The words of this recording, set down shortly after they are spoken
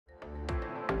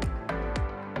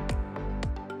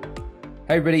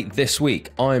Hey everybody, this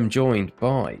week I'm joined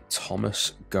by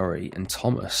Thomas Gurry, and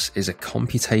Thomas is a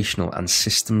computational and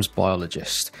systems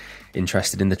biologist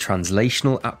interested in the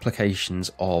translational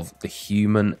applications of the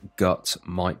human gut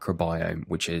microbiome,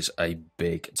 which is a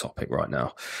big topic right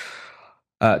now.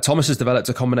 Thomas has developed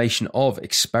a combination of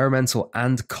experimental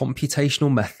and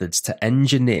computational methods to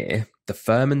engineer the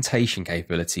fermentation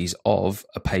capabilities of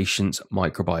a patient's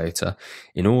microbiota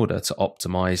in order to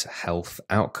optimize health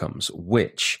outcomes,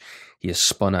 which he has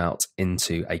spun out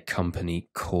into a company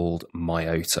called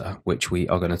Myota, which we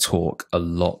are going to talk a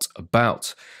lot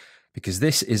about because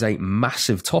this is a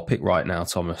massive topic right now,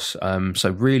 Thomas.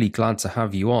 So really glad to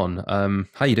have you on.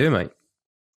 How you doing, mate?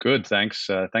 Good, thanks.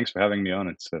 Thanks for having me on.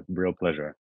 It's a real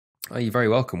pleasure. Oh, you're very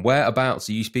welcome. Whereabouts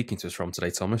are you speaking to us from today,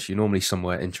 Thomas? You're normally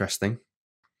somewhere interesting.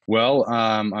 Well,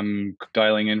 I'm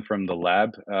dialing in from the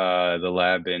lab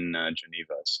in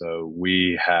Geneva. So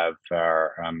we have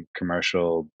our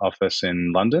commercial office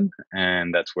in London,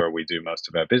 and that's where we do most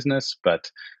of our business. But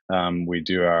we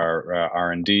do our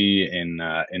R&D in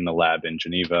the lab in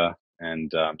Geneva,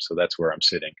 and so that's where I'm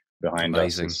sitting. Behind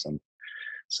us Amazing. is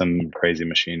some crazy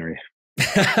machinery.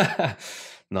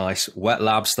 Nice. Wet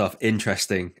lab stuff.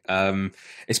 Interesting.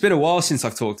 It's been a while since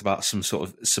I've talked about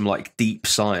some like deep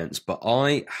science, but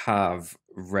I have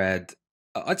read,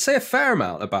 I'd say, a fair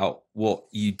amount about what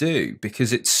you do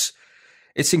because it's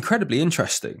incredibly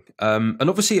interesting. And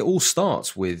obviously it all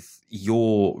starts with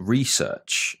your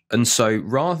research. And so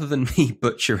rather than me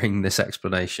butchering this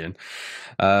explanation,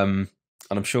 and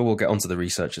I'm sure we'll get onto the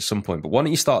research at some point, but why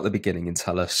don't you start at the beginning and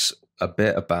tell us a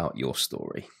bit about your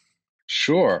story?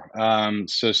 Sure.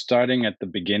 So starting at the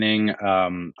beginning,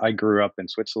 I grew up in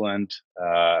Switzerland.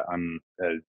 Went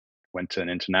to an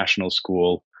international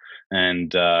school,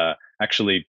 and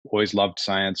actually always loved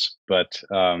science. But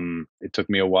it took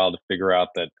me a while to figure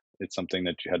out that it's something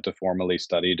that you had to formally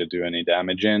study to do any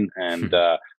damage in, and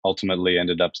ultimately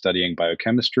ended up studying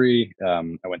biochemistry.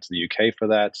 I went to the UK for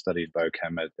that, studied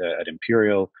biochem at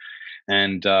Imperial.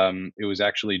 And it was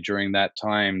actually during that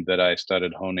time that I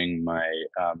started honing my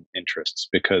interests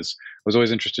because I was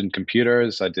always interested in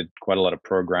computers. I did quite a lot of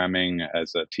programming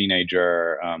as a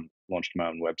teenager, launched my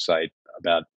own website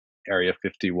about Area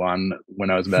 51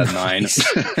 when I was about nine. Nice.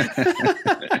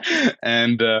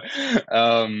 and Did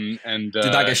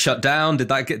that get shut down? Did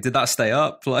that stay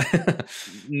up? Like,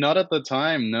 Not at the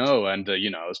time, no. And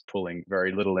I was pulling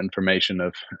very little information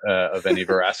of any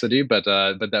veracity, but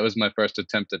that was my first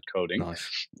attempt at coding.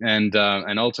 nice. And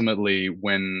ultimately,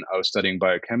 when I was studying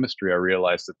biochemistry, I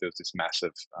realized that there was this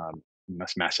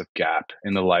massive gap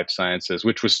in the life sciences,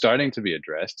 which was starting to be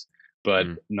addressed, but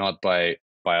Mm. not by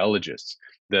biologists.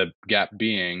 The gap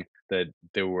being that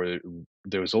there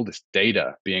was all this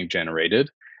data being generated,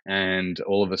 and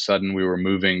all of a sudden we were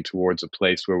moving towards a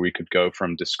place where we could go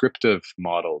from descriptive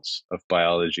models of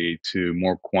biology to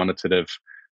more quantitative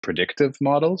predictive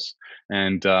models.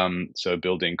 And so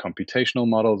building computational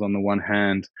models on the one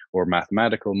hand, or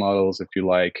mathematical models, if you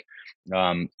like,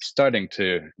 starting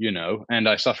to, and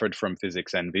I suffered from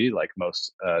physics envy, like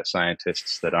most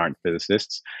scientists that aren't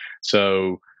physicists.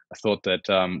 So I thought that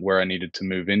where I needed to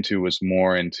move into was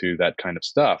more into that kind of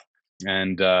stuff.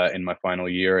 And in my final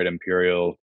year at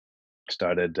Imperial,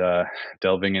 started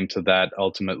delving into that,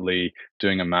 ultimately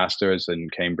doing a master's in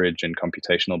Cambridge in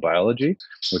computational biology,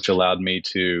 which allowed me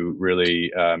to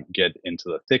really get into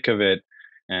the thick of it.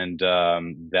 And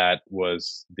that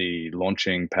was the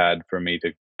launching pad for me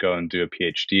to go and do a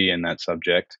PhD in that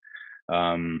subject.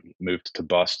 Moved to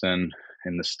Boston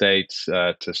in the States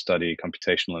to study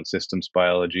computational and systems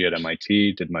biology at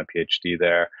MIT, did my PhD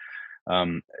there.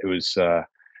 It was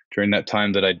during that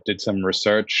time that I did some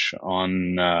research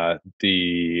on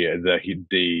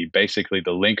the basically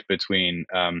the link between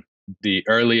the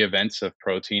early events of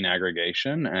protein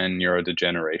aggregation and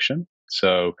neurodegeneration.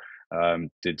 So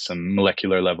did some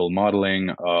molecular level modeling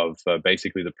of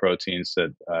basically the proteins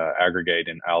that aggregate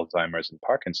in Alzheimer's and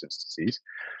Parkinson's disease.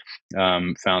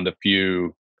 Found a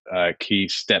few key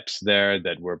steps there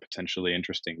that were potentially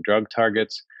interesting drug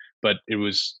targets, but it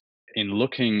was in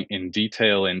looking in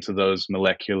detail into those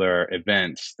molecular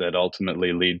events that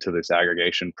ultimately lead to this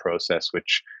aggregation process,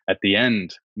 which at the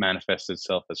end manifests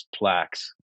itself as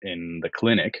plaques in the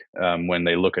clinic when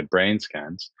they look at brain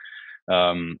scans.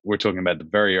 We're talking about the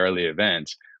very early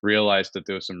events. Realized that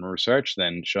there was some research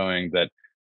then showing that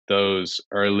those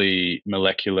early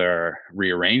molecular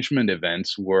rearrangement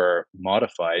events were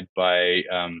modified by,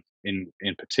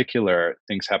 in particular,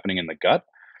 things happening in the gut.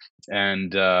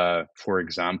 And for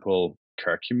example,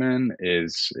 curcumin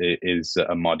is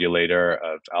a modulator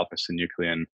of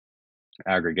alpha-synuclein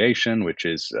aggregation, which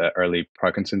is early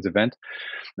Parkinson's event.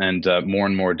 And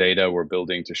more data were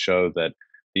building to show that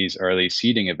these early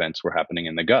seeding events were happening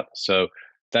in the gut. So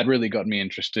that really got me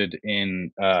interested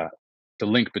in the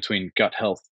link between gut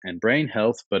health and brain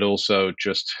health, but also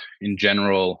just in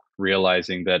general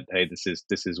realizing that, hey, this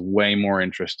is way more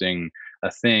interesting a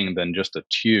thing than just a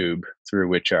tube through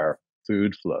which our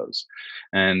food flows.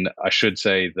 And I should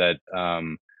say that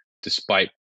despite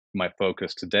my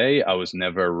focus today, I was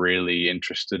never really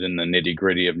interested in the nitty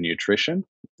gritty of nutrition.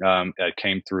 I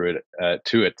came through it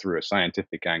to it through a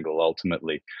scientific angle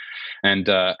ultimately, and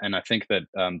I think that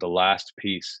the last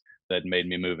piece that made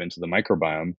me move into the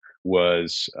microbiome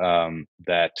was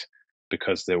that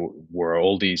because there were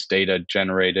all these data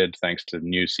generated thanks to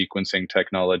new sequencing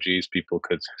technologies, people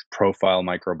could profile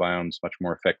microbiomes much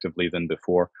more effectively than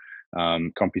before.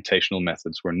 Computational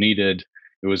methods were needed.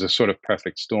 It was a sort of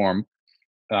perfect storm.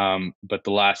 But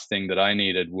the last thing that I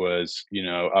needed was,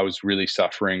 I was really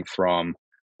suffering from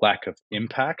lack of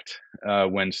impact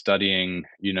when studying,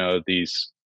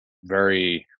 these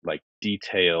very like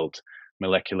detailed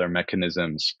molecular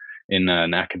mechanisms in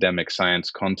an academic science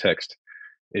context.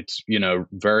 It's,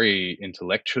 very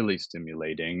intellectually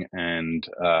stimulating and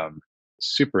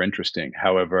super interesting.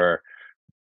 However,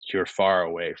 you're far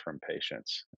away from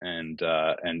patients, and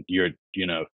you're,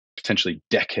 potentially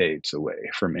decades away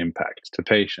from impact to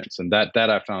patients, and that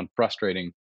I found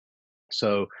frustrating.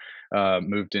 So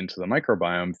moved into the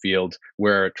microbiome field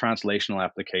where translational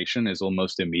application is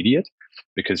almost immediate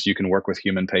because you can work with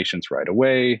human patients right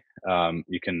away.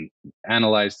 You can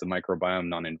analyze the microbiome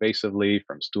non-invasively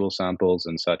from stool samples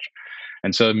and such.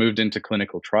 And so I moved into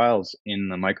clinical trials in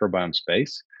the microbiome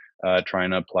space,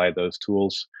 trying to apply those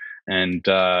tools. And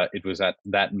it was at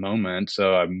that moment,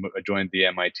 so I joined the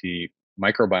MIT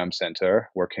Microbiome Center,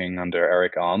 working under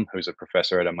Eric Alm, who's a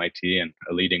professor at MIT and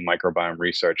a leading microbiome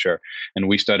researcher. And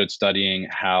we started studying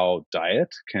how diet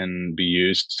can be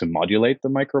used to modulate the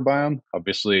microbiome.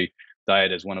 Obviously,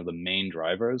 diet is one of the main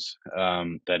drivers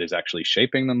that is actually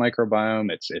shaping the microbiome.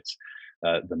 It's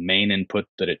the main input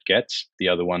that it gets, the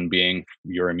other one being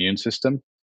your immune system.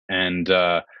 And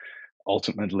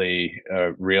ultimately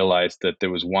realized that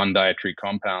there was one dietary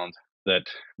compound that,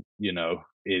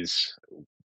 is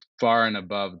far and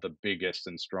above the biggest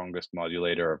and strongest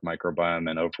modulator of microbiome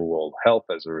and overall health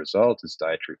as a result is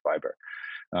dietary fiber.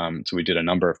 So we did a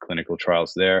number of clinical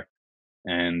trials there,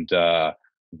 and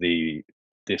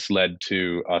this led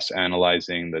to us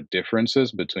analyzing the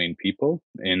differences between people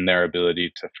in their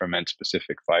ability to ferment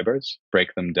specific fibers,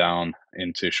 break them down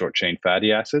into short chain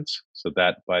fatty acids. So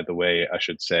that, by the way, I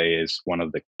should say, is one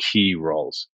of the key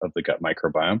roles of the gut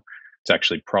microbiome. It's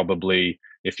actually probably,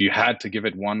 if you had to give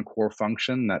it one core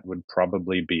function, that would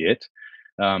probably be it.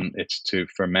 It's to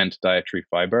ferment dietary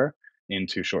fiber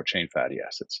into short chain fatty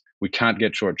acids. We can't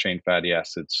get short chain fatty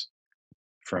acids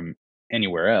from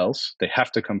anywhere else. They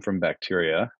have to come from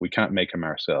bacteria. We can't make them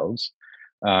ourselves,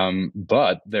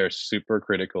 but they're super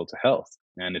critical to health.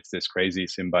 And it's this crazy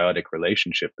symbiotic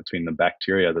relationship between the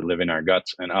bacteria that live in our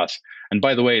guts and us. And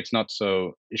by the way, it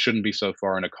shouldn't be so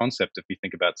far in a concept. If you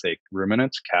think about, say,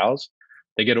 ruminants, cows,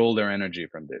 they get all their energy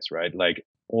from this, right? Like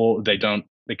they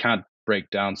can't break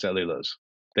down cellulose.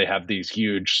 They have these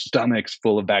huge stomachs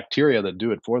full of bacteria that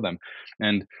do it for them.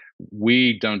 And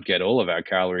we don't get all of our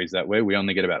calories that way. We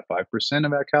only get about 5%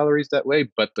 of our calories that way.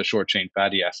 But the short chain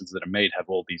fatty acids that are made have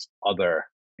all these other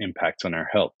impacts on our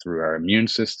health through our immune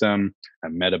system, our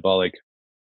metabolic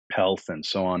health, and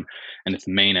so on. And it's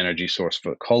the main energy source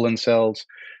for colon cells.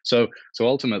 So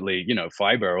ultimately,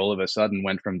 fiber all of a sudden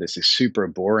went from this super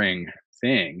boring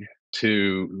thing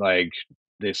to like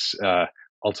this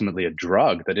ultimately a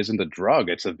drug that isn't a drug.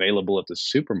 It's available at the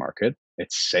supermarket.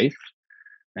 It's safe,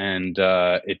 and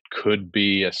it could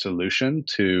be a solution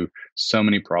to so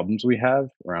many problems we have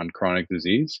around chronic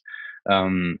disease.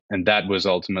 And that was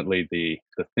ultimately the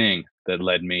thing that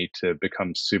led me to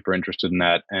become super interested in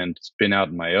that and spin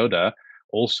out myota,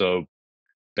 also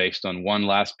based on one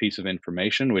last piece of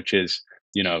information, which is,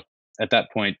 at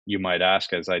that point you might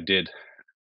ask, as I did,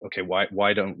 okay,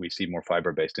 why don't we see more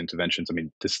fiber-based interventions? I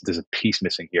mean, there's a piece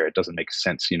missing here. It doesn't make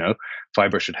sense.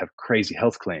 Fiber should have crazy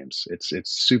health claims. It's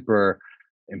super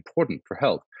important for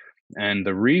health. And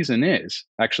the reason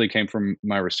actually came from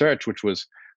my research, which was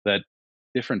that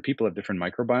different people have different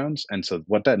microbiomes. And so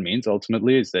what that means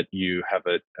ultimately is that you have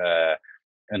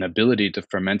an ability to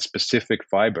ferment specific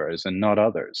fibers and not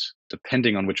others,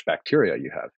 depending on which bacteria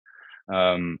you have.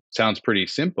 Sounds pretty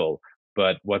simple,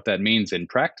 but what that means in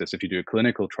practice, if you do a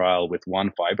clinical trial with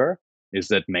one fiber, is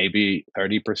that maybe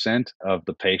 30% of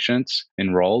the patients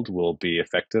enrolled will be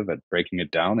effective at breaking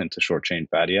it down into short chain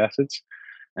fatty acids.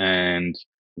 And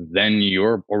then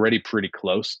you're already pretty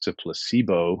close to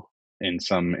placebo in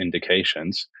some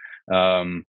indications.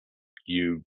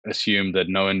 You assume that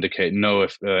no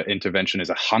intervention is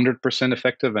 100%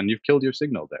 effective, and you've killed your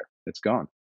signal there. It's gone.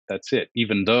 That's it.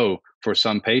 Even though for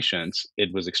some patients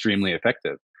it was extremely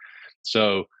effective.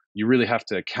 So you really have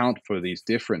to account for these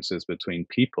differences between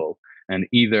people and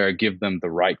either give them the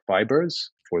right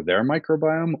fibers for their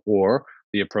microbiome, or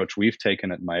the approach we've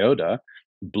taken at Myota,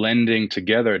 blending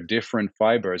together different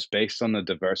fibers based on the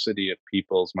diversity of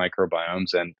people's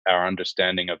microbiomes and our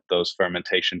understanding of those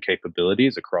fermentation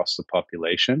capabilities across the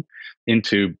population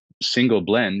into single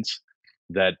blends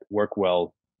that work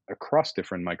well across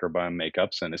different microbiome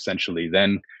makeups. And essentially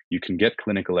then you can get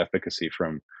clinical efficacy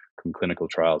from clinical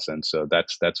trials. And so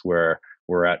that's where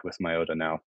we're at with Myota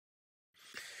now.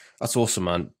 That's awesome,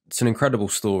 man. It's an incredible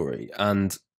story.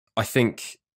 And I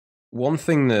think one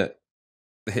thing that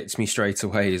hits me straight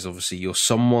away is obviously you're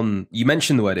someone, you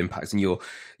mentioned the word impact, and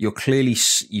you've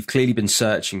clearly been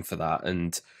searching for that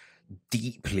and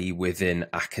deeply within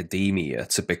academia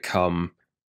to become,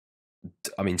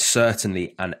 I mean,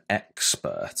 certainly an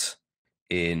expert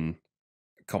in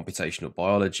computational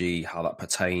biology, how that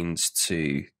pertains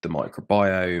to the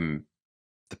microbiome,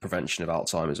 the prevention of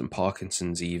Alzheimer's and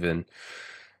Parkinson's even.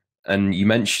 And you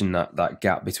mentioned that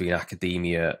gap between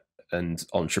academia and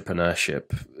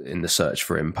entrepreneurship in the search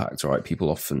for impact, right? People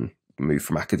often move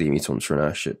from academia to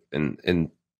entrepreneurship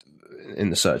in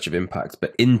the search of impact.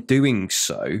 But in doing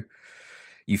so,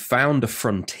 you found a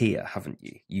frontier, haven't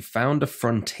you? You found a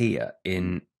frontier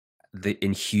in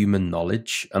human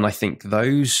knowledge. And I think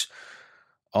those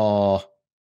are,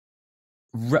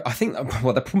 I think,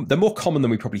 well, they're more common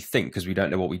than we probably think because we don't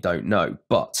know what we don't know.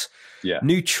 But yeah,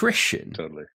 nutrition,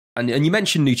 totally. And you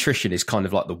mentioned nutrition is kind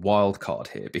of like the wild card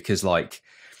here, because like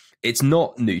it's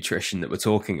not nutrition that we're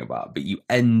talking about, but you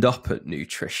end up at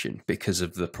nutrition because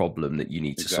of the problem that you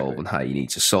need to solve and how you need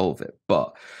to solve it.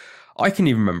 But I can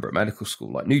even remember at medical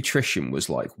school, like nutrition was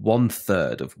like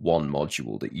 1/3 of one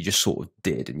module that you just sort of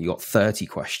did, and you got 30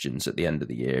 questions at the end of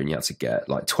the year, and you had to get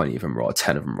like 20 of them right,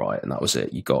 10 of them right, and that was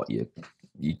it.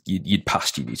 You'd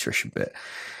passed your nutrition bit.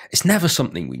 It's never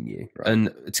something we knew. Right.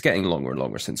 And it's getting longer and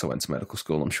longer since I went to medical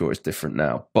school. I'm sure it's different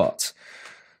now. But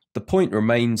the point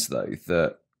remains, though,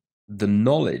 that the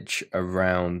knowledge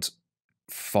around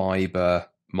fibre,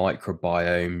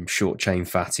 microbiome, short-chain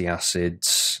fatty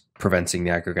acids, preventing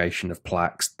the aggregation of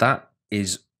plaques, that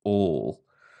is all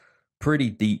pretty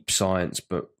deep science.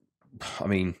 But, I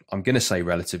mean, I'm going to say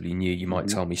relatively new. You might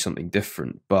tell me something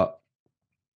different. But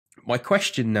my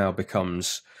question now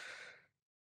becomes,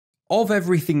 of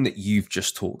everything that you've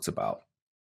just talked about,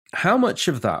 how much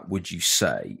of that would you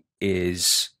say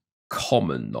is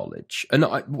common knowledge? And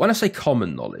when I say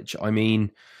common knowledge, I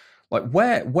mean, like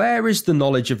where is the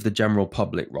knowledge of the general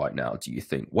public right now, do you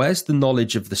think? Where's the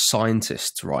knowledge of the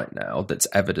scientists right now that's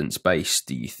evidence-based,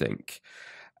 do you think?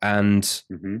 And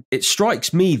it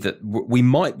strikes me that we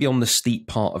might be on the steep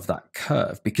part of that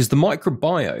curve, because the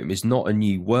microbiome is not a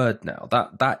new word now.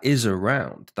 That is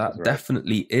around. That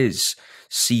definitely is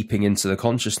seeping into the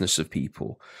consciousness of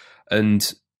people.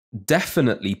 And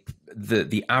definitely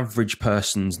the average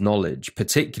person's knowledge,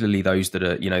 particularly those that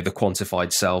are, the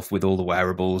quantified self with all the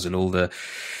wearables and all the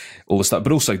stuff,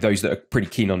 but also those that are pretty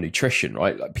keen on nutrition,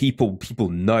 right? Like people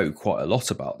know quite a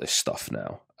lot about this stuff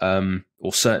now.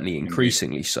 Or certainly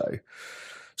increasingly so.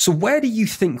 So where do you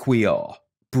think we are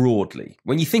broadly?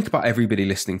 When you think about everybody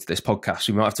listening to this podcast,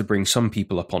 we might have to bring some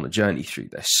people up on a journey through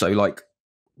this. So like,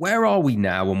 where are we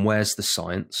now and where's the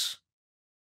science?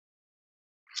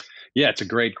 Yeah, it's a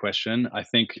great question. I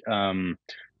think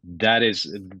that's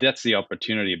the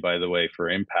opportunity, by the way, for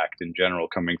impact in general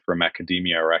coming from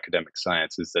academia or academic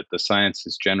science, is that the science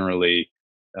is generally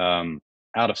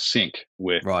out of sync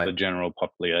with the general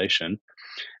population.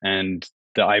 And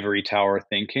the ivory tower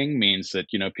thinking means that,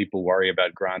 people worry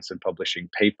about grants and publishing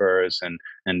papers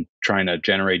and trying to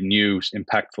generate new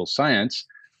impactful science,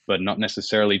 but not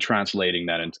necessarily translating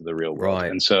that into the real world.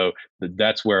 And so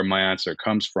that's where my answer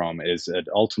comes from, is that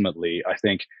ultimately, I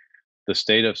think the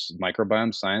state of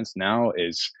microbiome science now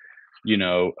is,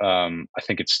 I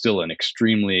think it's still an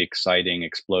extremely exciting,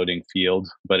 exploding field,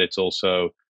 but it's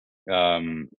also,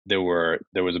 there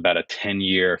was about a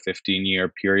 10-year, 15-year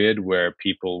period where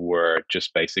people were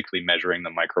just basically measuring the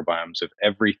microbiomes of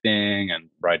everything and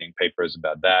writing papers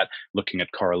about that, looking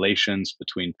at correlations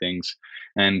between things.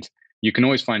 And you can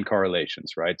always find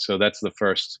correlations, right? So that's the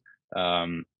first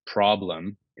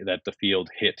problem that the field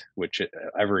hit, which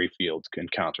every field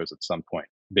encounters at some point,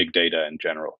 big data in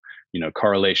general.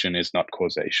 Correlation is not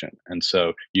causation. And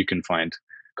so you can find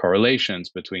correlations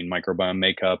between microbiome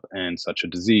makeup and such a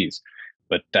disease.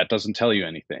 but that doesn't tell you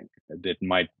anything. It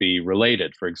might be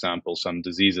related. For example, some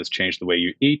diseases change the way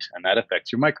you eat, and that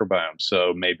affects your microbiome.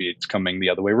 So maybe it's coming the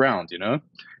other way around, you know?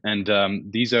 And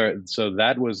so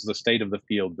that was the state of the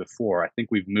field before. I think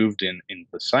we've moved in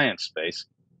the science space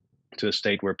to a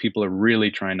state where people are really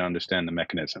trying to understand the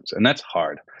mechanisms, and that's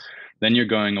hard. Then you're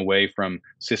going away from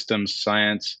systems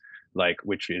science, like,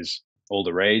 which is all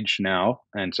the rage now,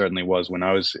 and certainly was when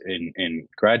I was in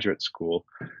graduate school,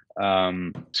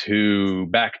 to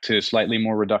back to slightly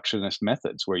more reductionist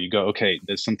methods, where you go, okay,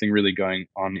 there's something really going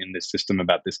on in this system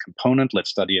about this component. Let's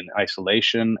study in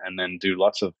isolation, and then do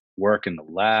lots of work in the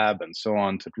lab and so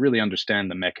on to really understand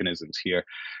the mechanisms here.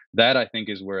 That, I think,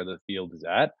 is where the field is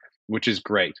at, which is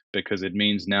great, because it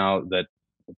means now that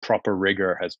proper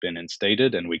rigor has been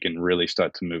instated and we can really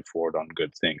start to move forward on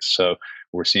good things. So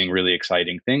we're seeing really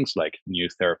exciting things like new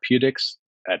therapeutics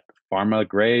at pharma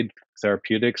grade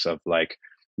therapeutics of, like,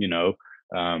 you know,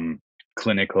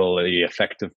 clinically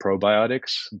effective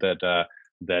probiotics that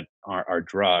are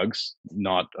drugs,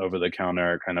 not over the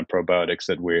counter kind of probiotics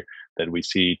that we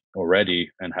see already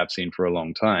and have seen for a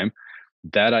long time.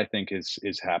 That, I think,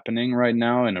 is happening right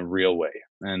now in a real way,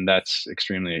 and that's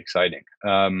extremely exciting.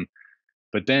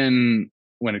 But then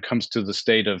when it comes to the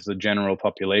state of the general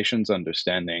population's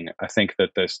understanding, I think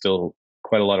that there's still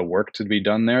quite a lot of work to be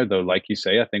done there, though, like you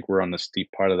say, I think we're on the steep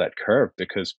part of that curve,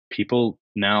 because people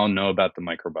now know about the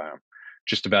microbiome.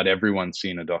 Just about everyone's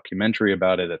seen a documentary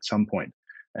about it at some point,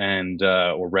 and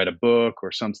or read a book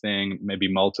or something, maybe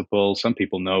multiple. Some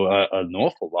people know an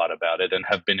awful lot about it and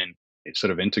have been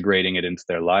sort of integrating it into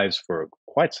their lives for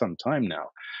quite some time now.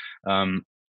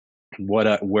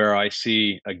 Where I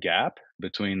see a gap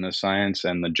between the science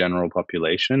and the general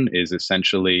population is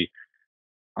essentially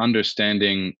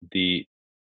understanding the,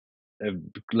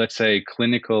 let's say,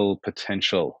 clinical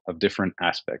potential of different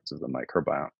aspects of the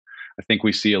microbiome. I think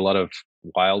we see a lot of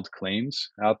wild claims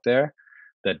out there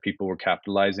that people were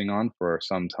capitalizing on for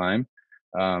some time.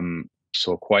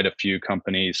 So quite a few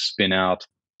companies spin out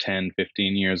 10,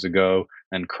 15 years ago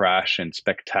and crash in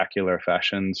spectacular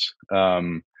fashions,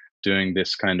 doing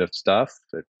this kind of stuff.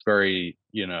 It's very,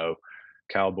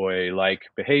 cowboy-like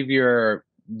behavior,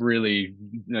 really,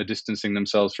 distancing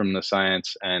themselves from the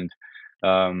science. And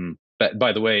but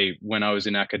by the way, when I was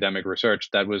in academic research,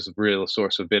 that was a real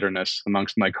source of bitterness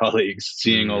amongst my colleagues,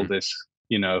 seeing all this,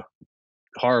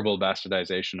 horrible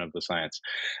bastardization of the science.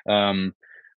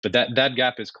 But that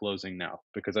gap is closing now,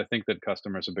 because I think that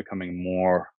customers are becoming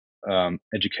more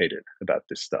educated about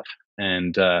this stuff,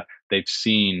 and they've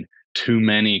seen too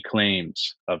many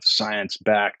claims of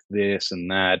science-backed this and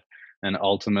that, and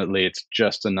ultimately it's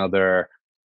just another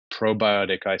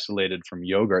probiotic isolated from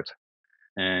yogurt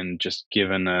and just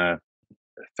given a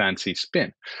fancy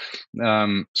spin.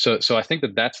 So I think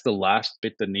that that's the last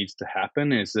bit that needs to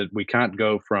happen, is that we can't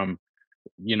go from,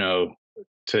 to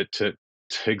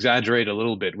exaggerate a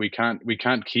little bit, we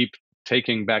can't keep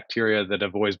taking bacteria that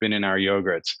have always been in our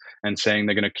yogurts and saying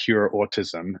they're going to cure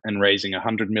autism and raising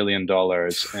 $100 million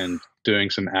and doing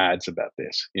some ads about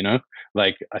this.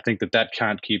 Like, I think that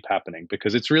can't keep happening,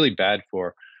 because it's really bad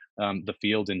for the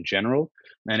field in general,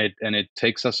 and it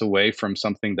takes us away from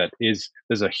something that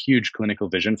there's a huge clinical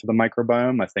vision for the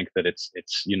microbiome. I think that it's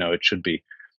it should be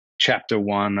chapter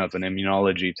 1 of an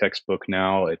immunology textbook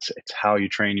now. It's how you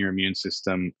train your immune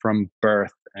system from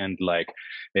birth, and like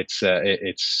it's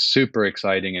super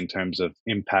exciting in terms of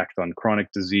impact on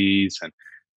chronic disease, and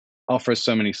offers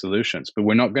so many solutions. But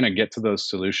we're not going to get to those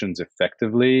solutions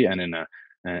effectively and in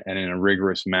a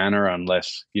rigorous manner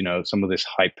unless some of this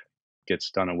hype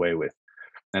gets done away with.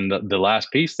 And the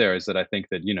last piece there is that I think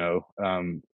that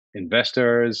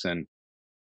investors and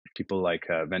people like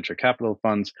venture capital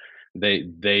funds,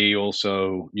 they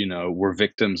also were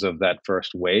victims of that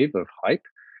first wave of hype,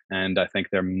 and I think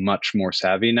they're much more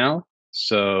savvy now.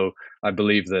 So I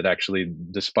believe that actually,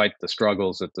 despite the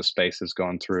struggles that the space has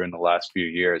gone through in the last few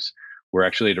years, we're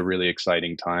actually at a really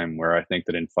exciting time where I think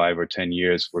that in 5 or 10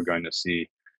 years we're going to see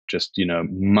just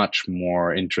much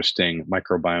more interesting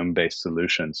microbiome based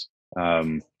solutions,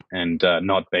 and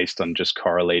not based on just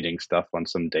correlating stuff on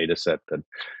some data set that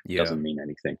doesn't mean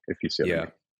anything, if you see what I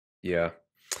mean. Yeah.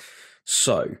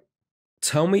 So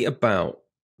tell me about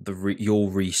your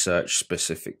research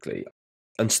specifically,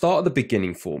 and start at the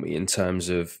beginning for me in terms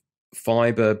of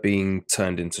fibre being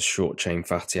turned into short chain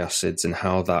fatty acids and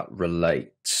how that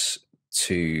relates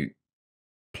to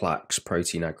plaques,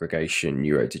 protein aggregation,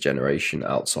 neurodegeneration,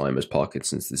 Alzheimer's,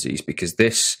 Parkinson's disease, because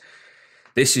this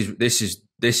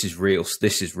is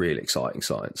really exciting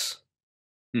science.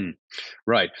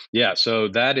 Right. Yeah. So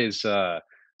that is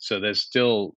So there's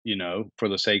still, for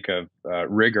the sake of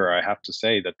rigor, I have to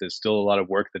say that there's still a lot of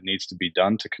work that needs to be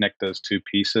done to connect those two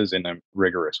pieces in a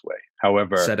rigorous way.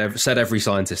 However, said every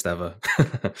scientist ever.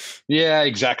 yeah,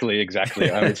 exactly.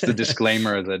 It's the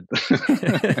disclaimer that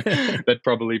that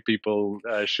probably people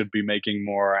should be making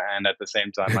more, and at the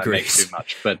same time, I make too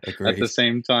much. But at the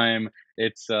same time,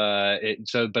 it's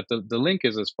But the link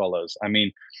is as follows. I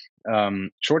mean,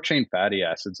 short chain fatty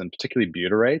acids, and particularly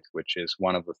butyrate, which is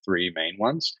one of the three main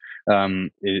ones,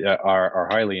 are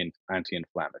highly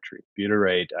anti-inflammatory.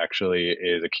 Butyrate actually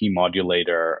is a key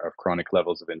modulator of chronic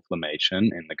levels of inflammation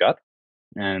in the gut.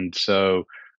 And so,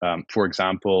 for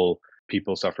example,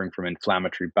 people suffering from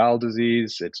inflammatory bowel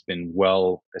disease, it's been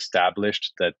well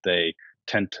established that they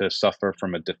tend to suffer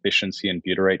from a deficiency in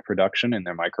butyrate production in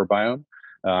their microbiome,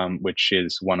 which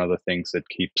is one of the things that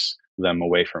keeps them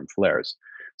away from flares.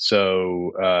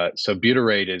 So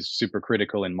butyrate is super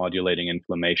critical in modulating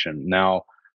inflammation. Now,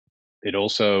 it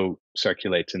also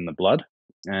circulates in the blood,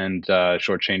 and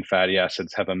short chain fatty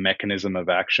acids have a mechanism of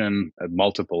action,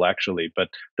 multiple actually, but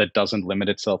that doesn't limit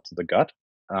itself to the gut.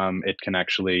 It can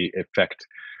actually affect,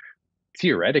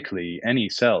 theoretically, any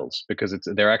cells, because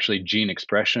they're actually gene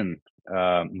expression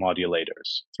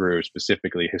modulators through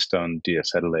specifically histone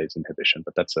deacetylase inhibition.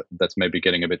 But that's maybe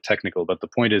getting a bit technical. But the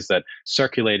point is that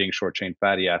circulating short chain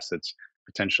fatty acids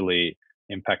potentially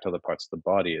impact other parts of the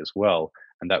body as well,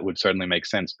 and that would certainly make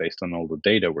sense based on all the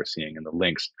data we're seeing in the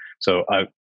links. So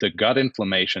the gut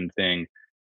inflammation thing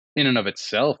in and of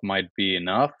itself might be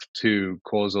enough to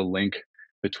cause a link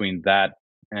between that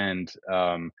and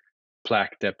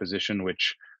plaque deposition,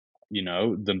 which,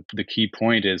 the key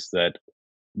point is that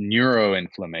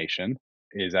neuroinflammation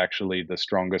is actually the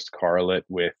strongest correlate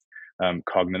with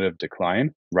cognitive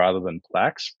decline rather than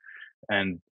plaques.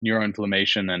 And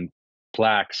neuroinflammation and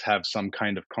plaques have some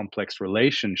kind of complex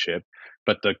relationship,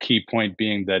 but the key point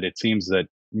being that it seems that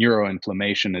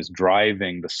neuroinflammation is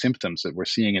driving the symptoms that we're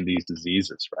seeing in these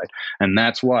diseases, right? And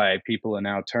that's why people are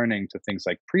now turning to things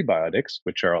like prebiotics,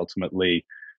 which are ultimately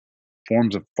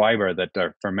forms of fiber that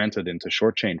are fermented into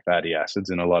short chain fatty acids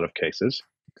in a lot of cases,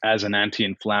 as an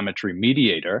anti-inflammatory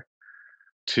mediator,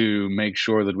 to make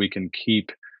sure that we can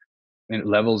keep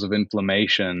levels of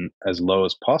inflammation as low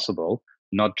as possible,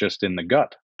 not just in the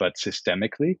gut, but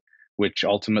systemically, which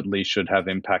ultimately should have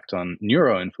impact on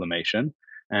neuroinflammation.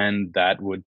 And that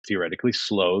would theoretically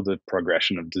slow the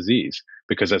progression of disease.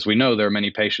 Because as we know, there are many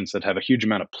patients that have a huge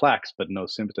amount of plaques, but no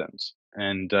symptoms.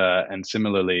 And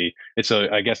similarly,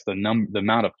 I guess the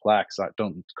amount of plaques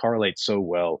don't correlate so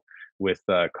well with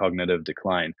cognitive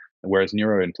decline, whereas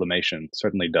neuroinflammation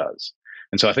certainly does.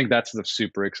 And so I think that's the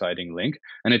super exciting link.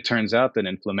 And it turns out that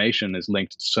inflammation is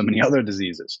linked to so many other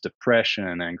diseases: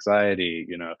 depression, anxiety,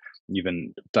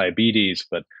 even diabetes,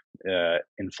 but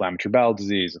inflammatory bowel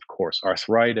disease, of course,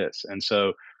 arthritis. And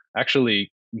so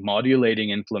actually modulating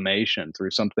inflammation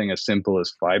through something as simple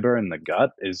as fiber in the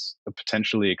gut is a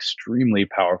potentially extremely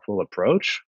powerful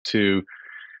approach to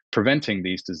preventing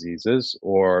these diseases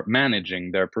or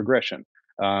managing their progression.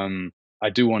 I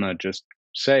do want to just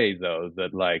say, though,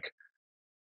 that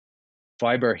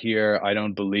fiber here, I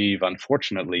don't believe,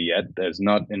 unfortunately, yet there's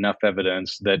not enough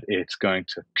evidence that it's going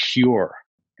to cure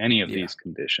any of these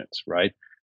conditions, right?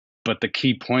 But the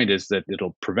key point is that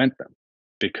it'll prevent them,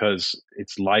 because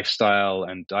it's lifestyle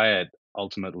and diet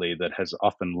ultimately that has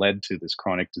often led to this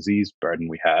chronic disease burden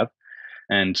we have.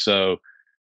 And so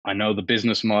I know the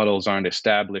business models aren't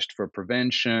established for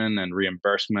prevention, and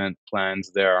reimbursement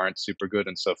plans there aren't super good.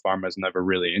 And so pharma's never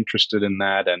really interested in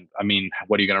that. And I mean,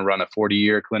 what are you going to run, a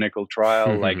 40-year clinical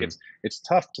trial? Like it's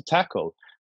tough to tackle.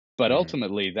 But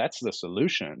ultimately, that's the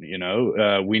solution.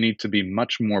 We need to be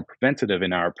much more preventative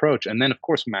in our approach, and then, of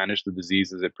course, manage the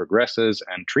disease as it progresses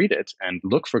and treat it and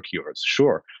look for cures.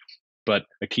 Sure, but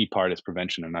a key part is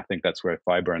prevention, and I think that's where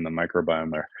fiber and the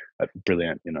microbiome are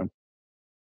brilliant.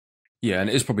 Yeah, and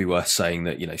it is probably worth saying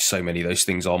that so many of those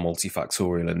things are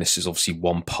multifactorial, and this is obviously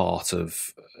one part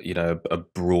of a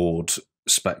broad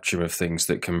spectrum of things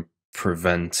that can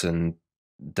prevent and,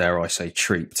 dare I say,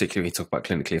 treat, particularly when you talk about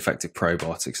clinically effective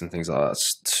probiotics and things like that.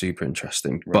 That's super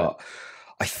interesting. Right. But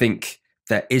I think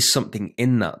there is something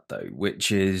in that, though,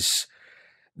 which is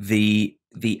the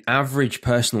average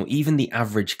person, or even the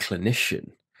average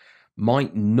clinician,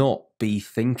 might not be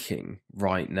thinking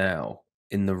right now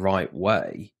in the right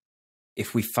way.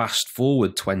 If we fast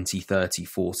forward 20, 30,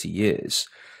 40 years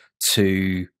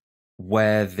to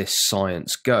where this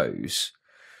science goes,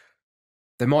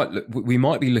 we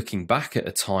might be looking back at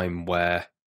a time where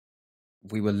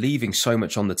we were leaving so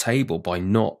much on the table by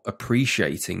not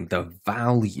appreciating the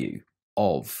value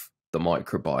of the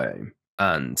microbiome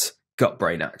and gut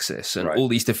brain axis and Right. all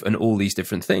these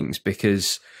different things,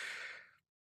 because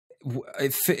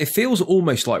it feels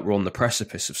almost like we're on the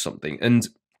precipice of something. And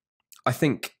I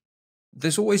think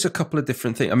there's always a couple of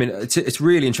different things. I mean, it's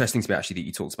really interesting to me actually that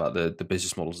you talked about the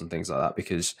business models and things like that,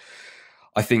 because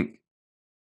I think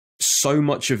so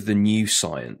much of the new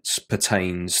science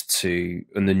pertains to,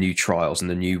 and the new trials and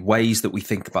the new ways that we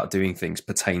think about doing things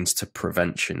pertains to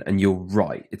prevention. And you're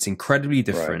right, it's incredibly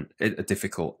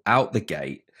difficult out the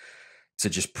gate to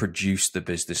just produce the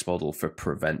business model for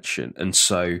prevention. And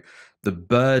so the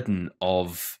burden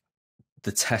of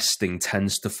the testing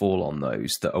tends to fall on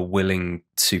those that are willing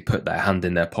to put their hand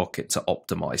in their pocket to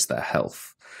optimize their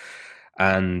health.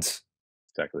 And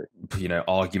Exactly.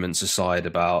 Arguments aside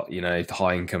about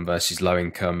high income versus low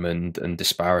income and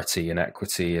disparity and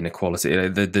equity and equality,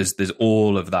 there's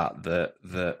all of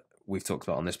that we've talked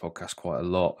about on this podcast quite a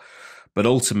lot. But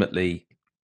ultimately,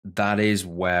 that is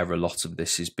where a lot of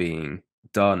this is being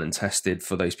done and tested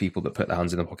for those people that put their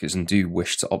hands in their pockets and do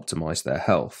wish to optimize their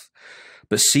health.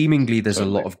 But seemingly there's a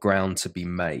lot of ground to be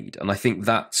made. And I think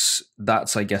that's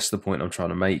I guess the point I'm trying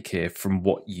to make here from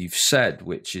what you've said,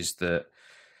 which is that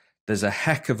there's a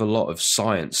heck of a lot of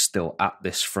science still at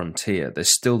this frontier.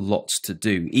 There's still lots to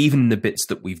do. Even the bits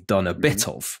that we've done a bit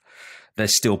of,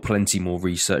 there's still plenty more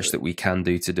research that we can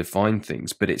do to define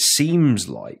things. But it seems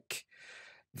like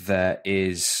there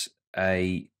is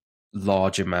a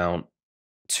large amount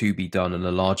to be done and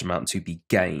a large amount to be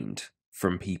gained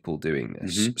from people doing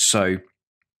this. So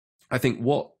I think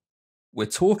what we're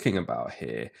talking about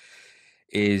here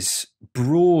is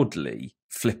broadly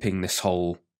flipping this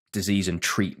whole disease and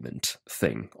treatment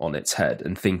thing on its head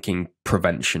and thinking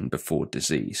prevention before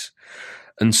disease.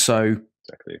 And so,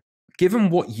 given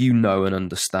what you know and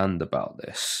understand about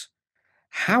this,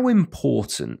 how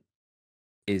important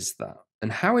is that?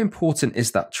 And how important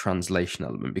is that translation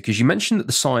element? Because you mentioned that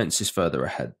the science is further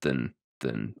ahead than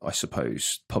I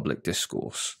suppose, public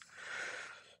discourse.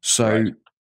 So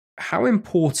how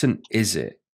important is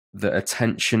it that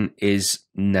attention is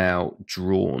now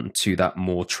drawn to that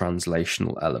more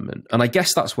translational element? And I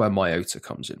guess that's where myota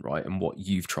comes in, right? And what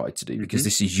you've tried to do, because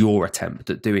this is your attempt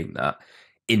at doing that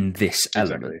in this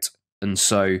element. And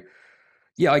so,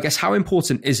 yeah, I guess how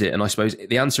important is it? And I suppose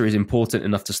the answer is important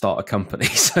enough to start a company.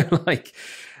 So like,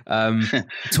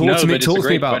 talk to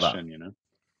me about that.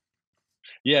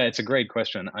 Yeah, it's a great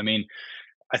question. I mean,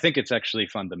 I think it's actually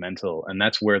fundamental, and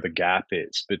that's where the gap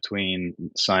is between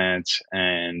science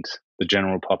and the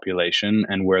general population,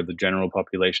 and where the general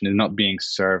population is not being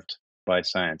served by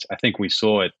science. I think we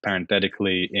saw it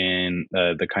parenthetically in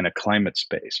the kind of climate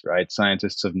space, right?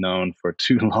 Scientists have known for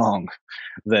too long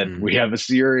that we have a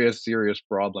serious, serious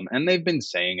problem, and they've been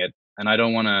saying it. And I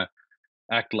don't want to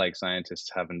act like scientists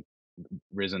haven't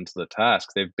risen to the task.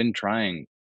 They've been trying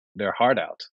their heart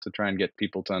out to try and get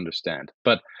people to understand,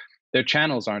 but their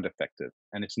channels aren't effective,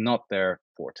 and it's not their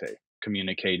forte,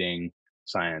 communicating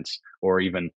science or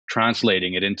even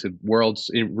translating it into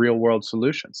real world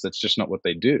solutions. That's just not what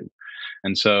they do.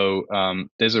 And so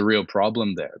there's a real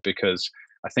problem there, because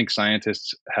I think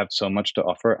scientists have so much to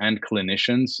offer, and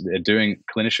clinicians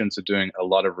are doing a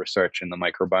lot of research in the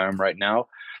microbiome right now.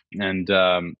 And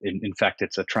in fact,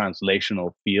 it's a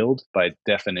translational field by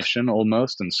definition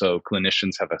almost. And so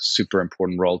clinicians have a super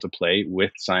important role to play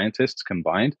with scientists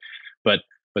combined.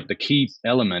 But the key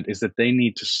element is that they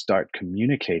need to start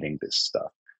communicating this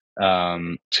stuff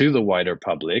to the wider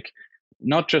public,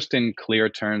 not just in clear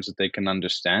terms that they can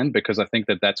understand, because I think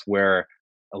that that's where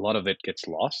a lot of it gets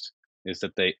lost, is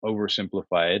that they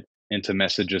oversimplify it into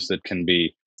messages that can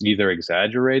be either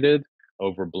exaggerated,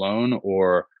 overblown,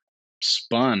 or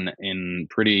spun in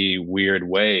pretty weird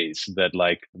ways that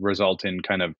like result in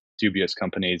kind of dubious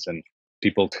companies and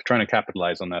people trying to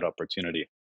capitalize on that opportunity.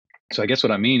 So I guess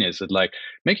what I mean is that like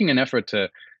making an effort to,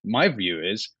 my view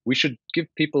is we should give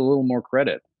people a little more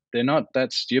credit. They're not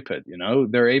that stupid,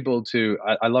 they're able to,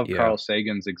 I love Carl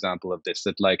Sagan's example of this,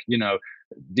 that like,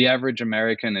 the average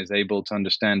American is able to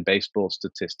understand baseball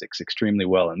statistics extremely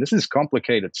well. And this is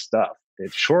complicated stuff.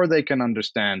 It's sure they can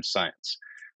understand science.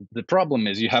 The problem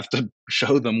is you have to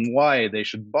show them why they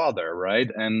should bother, right?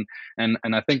 And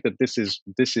I think that this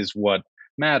is what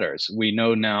matters. We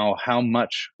know now how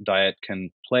much diet can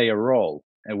play a role,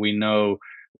 and we know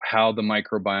how the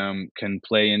microbiome can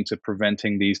play into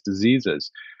preventing these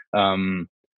diseases.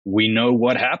 We know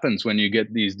what happens when you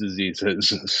get these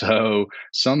diseases. So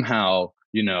somehow,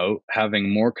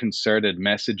 having more concerted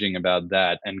messaging about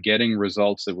that and getting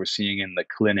results that we're seeing in the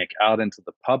clinic out into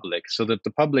the public, so that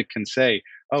the public can say,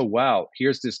 oh, wow,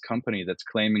 here's this company that's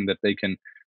claiming that they can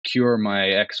cure my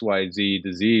XYZ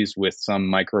disease with some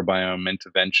microbiome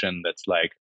intervention that's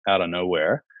like out of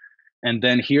nowhere. And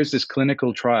then here's this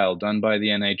clinical trial done by the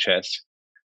NHS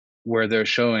where they're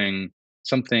showing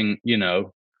something,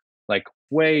 like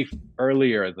way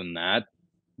earlier than that,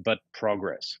 but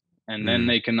progress. And then Mm.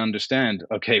 they can understand,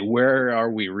 okay, where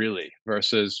are we really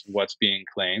versus what's being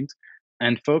claimed,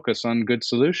 and focus on good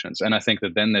solutions. And I think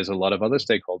that then there's a lot of other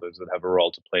stakeholders that have a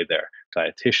role to play there,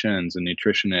 dietitians and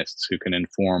nutritionists who can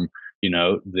inform,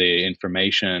 the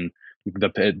information,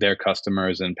 their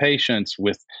customers and patients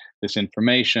with this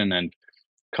information and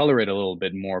color it a little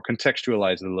bit more,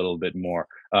 contextualize it a little bit more.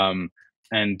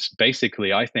 And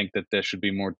basically, I think that there should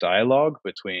be more dialogue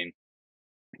between,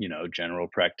 general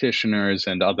practitioners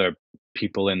and other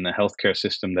people in the healthcare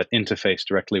system that interface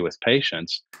directly with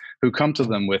patients who come to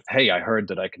them with, hey, I heard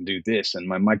that I can do this and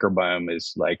my microbiome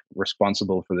is like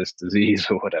responsible for this disease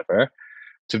or whatever,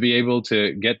 to be able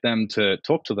to get them to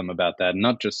talk to them about that, and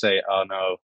not just say, oh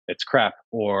no, it's crap,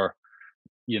 or,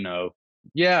 you know,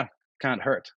 yeah, can't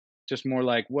hurt. Just more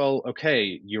like, well,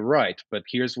 okay, you're right, but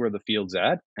here's where the field's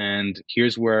at, and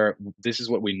here's where this is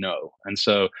what we know. And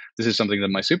so this is something that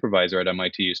my supervisor at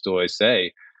MIT used to always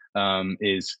say,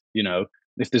 is,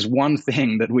 if there's one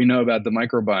thing that we know about the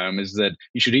microbiome is that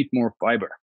you should eat more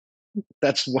fiber.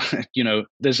 That's what,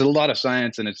 there's a lot of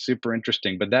science and it's super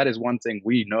interesting, but that is one thing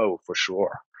we know for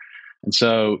sure. And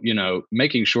so,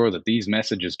 making sure that these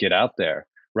messages get out there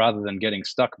rather than getting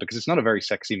stuck, because it's not a very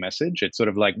sexy message. It's sort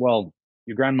of like, well,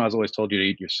 your grandma's always told you to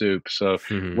eat your soup. So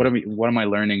what am I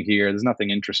learning here? There's nothing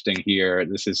interesting here.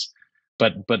 This is,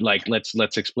 but like,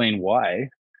 let's explain why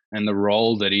and the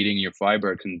role that eating your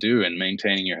fiber can do in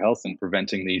maintaining your health and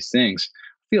preventing these things.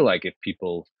 I feel like if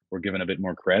people were given a bit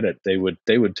more credit, they would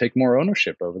take more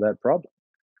ownership over that problem.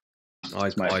 I,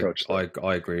 That's my I, approach there.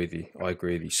 I agree with you. I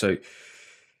agree with you. So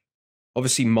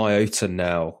obviously myota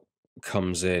now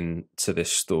comes in to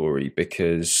this story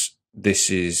because this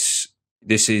is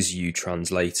you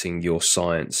translating your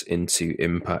science into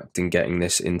impact and getting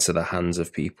this into the hands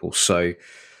of people. So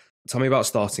tell me about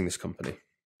starting this company.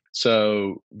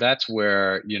 So that's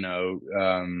where,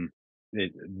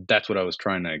 that's what I was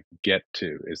trying to get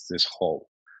to, is this whole,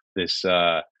 this,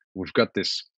 we've got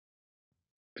this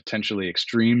potentially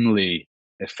extremely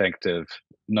effective,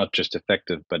 not just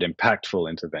effective, but impactful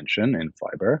intervention in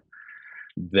fiber.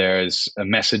 There's a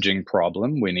messaging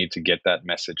problem. We need to get that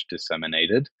message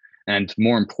disseminated. And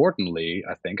more importantly,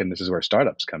 I think, and this is where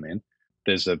startups come in,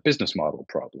 there's a business model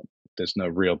problem. There's no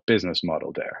real business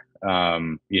model there.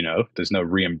 There's no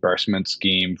reimbursement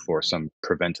scheme for some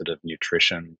preventative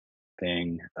nutrition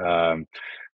thing.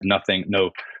 Nothing,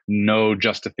 no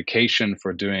justification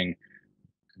for doing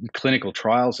clinical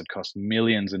trials that cost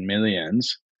millions and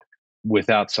millions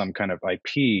without some kind of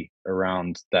IP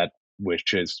around that,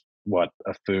 which is what,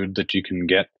 a food that you can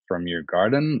get from your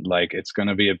garden. Like, it's going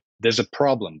to be there's a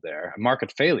problem there, a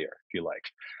market failure, if you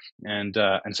like. And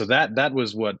so that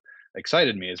was what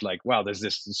excited me, is like, wow, there's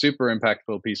this super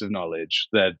impactful piece of knowledge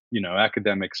that,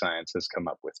 academic science has come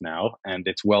up with now, and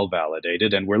it's well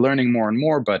validated, and we're learning more and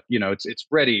more, but, it's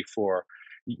ready for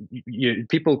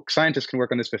scientists can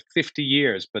work on this for 50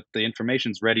 years, but the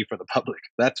information's ready for the public.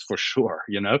 That's for sure,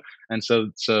 And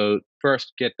so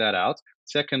first, get that out.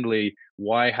 Secondly,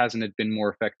 why hasn't it been more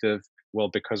effective? Well,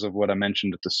 because of what I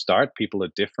mentioned at the start, people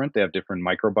are different. They have different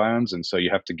microbiomes, and so you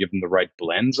have to give them the right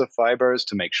blends of fibers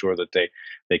to make sure that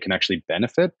they can actually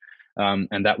benefit.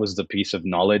 And that was the piece of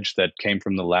knowledge that came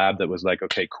from the lab that was like,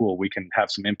 okay, cool, we can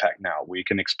have some impact now. We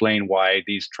can explain why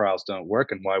these trials don't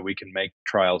work and why we can make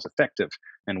trials effective,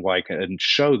 and and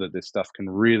show that this stuff can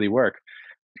really work.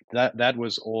 That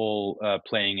was all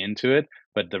playing into it.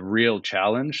 But the real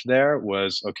challenge there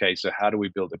was, okay, so how do we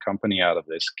build a company out of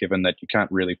this, given that you can't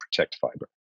really protect fiber?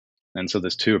 And so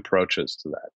there's two approaches to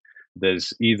that.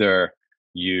 There's either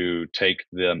you take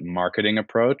the marketing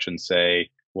approach and say,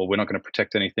 well, we're not going to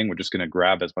protect anything. We're just going to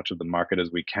grab as much of the market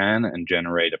as we can and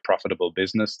generate a profitable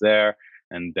business there.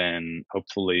 And then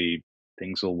hopefully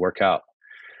things will work out.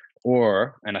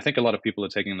 Or, and I think a lot of people are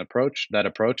taking that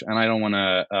approach, and I don't want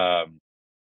to,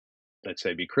 let's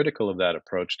say, be critical of that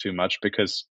approach too much,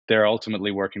 because they're ultimately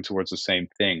working towards the same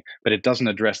thing, but it doesn't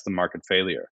address the market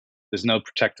failure. There's no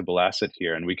protectable asset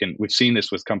here. And we've seen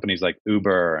this with companies like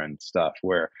Uber and stuff,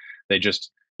 where they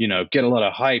just, get a lot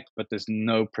of hype, but there's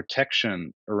no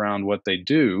protection around what they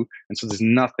do. And so there's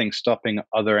nothing stopping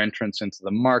other entrants into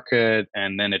the market.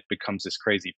 And then it becomes this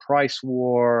crazy price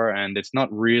war. And it's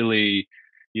not really,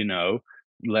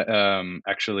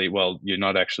 actually, well, you're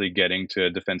not actually getting to a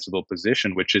defensible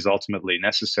position, which is ultimately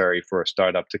necessary for a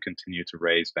startup to continue to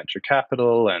raise venture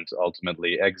capital and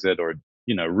ultimately exit or,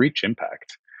 reach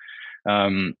impact.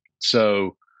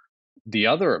 So the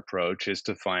other approach is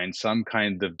to find some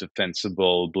kind of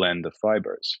defensible blend of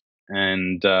fibers.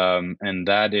 and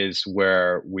that is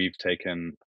where we've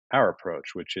taken our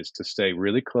approach, which is to stay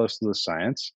really close to the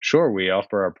science. Sure, we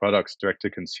offer our products direct to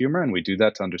consumer, and we do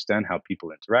that to understand how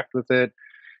people interact with it.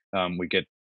 We get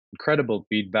incredible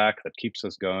feedback that keeps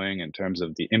us going in terms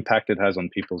of the impact it has on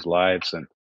people's lives, and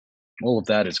all of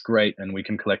that is great. And we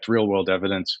can collect real world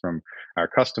evidence from our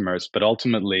customers, but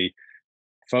ultimately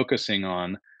focusing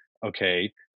on,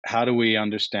 okay, how do we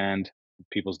understand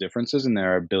people's differences in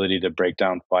their ability to break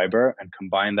down fiber and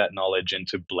combine that knowledge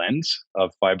into blends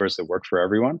of fibers that work for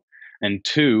everyone? And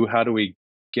two, how do we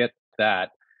get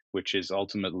that, which is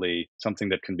ultimately something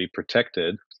that can be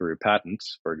protected through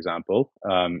patents, for example,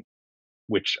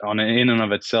 which in and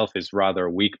of itself is rather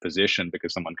a weak position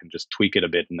because someone can just tweak it a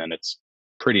bit and then it's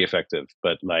pretty effective,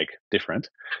 but like different.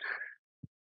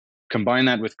 Combine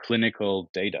that with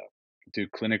clinical data, do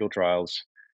clinical trials,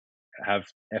 have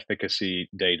efficacy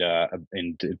data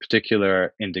in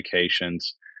particular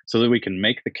indications so that we can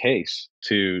make the case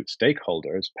to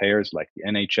stakeholders, payers like the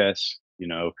NHS,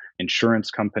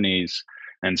 insurance companies,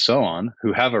 and so on,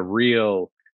 who have a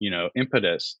real,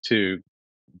 impetus to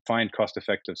find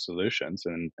cost-effective solutions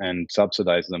and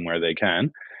subsidize them where they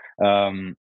can.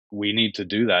 We need to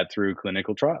do that through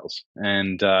clinical trials.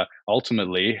 And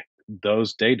ultimately,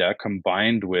 those data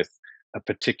combined with a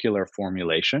particular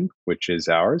formulation, which is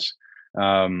ours,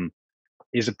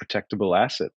 is a protectable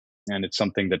asset. And it's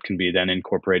something that can be then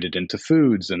incorporated into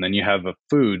foods. And then you have a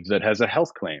food that has a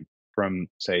health claim from,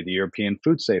 say, the European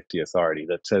Food Safety Authority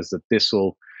that says that this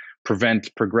will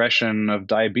prevent progression of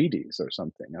diabetes or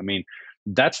something. I mean,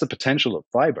 that's the potential of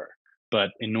fiber.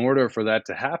 But in order for that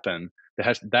to happen,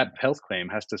 that health claim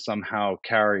has to somehow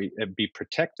be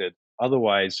protected.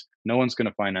 Otherwise, no one's going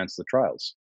to finance the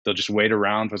trials. They'll just wait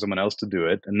around for someone else to do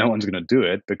it, and no one's going to do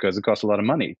it because it costs a lot of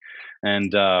money.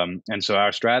 And so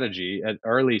our strategy at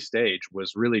early stage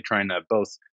was really trying to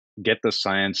both get the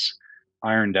science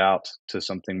ironed out to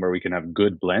something where we can have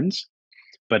good blends,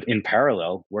 but in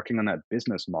parallel, working on that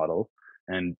business model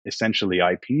and essentially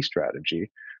IP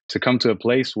strategy to come to a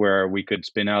place where we could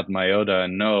spin out myota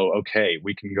and know, okay,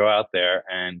 we can go out there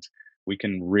and we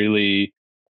can really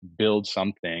build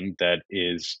something that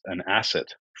is an asset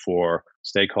for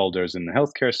stakeholders in the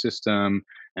healthcare system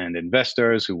and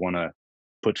investors who want to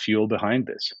put fuel behind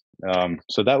this.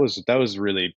 So that was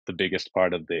really the biggest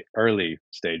part of the early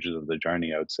stages of the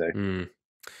journey, I would say.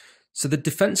 So the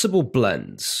defensible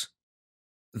blends,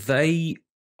 they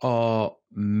are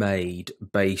made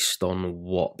based on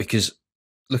what? Because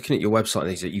looking at your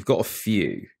website, you've got a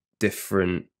few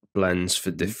different blends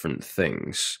for different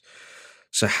things.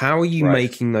 So how are you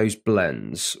making those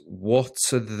blends? What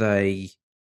are they,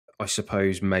 I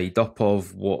suppose, made up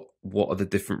of? What are the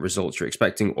different results you're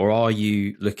expecting? Or are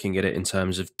you looking at it in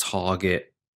terms of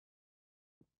target,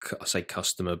 I say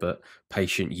customer, but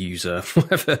patient, user,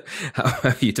 whatever,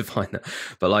 however you define that.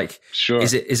 But like, sure.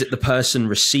 Is it the person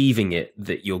receiving it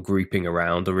that you're grouping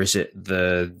around, or is it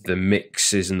the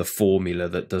mixes and the formula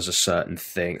that does a certain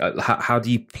thing? How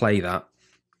do you play that?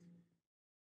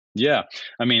 Yeah,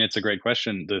 I mean, it's a great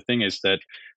question. The thing is that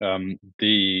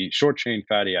the short chain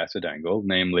fatty acid angle,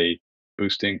 namely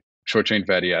boosting short chain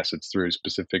fatty acids through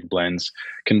specific blends,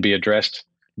 can be addressed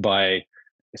by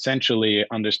essentially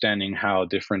understanding how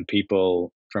different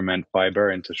people ferment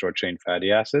fiber into short chain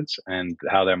fatty acids and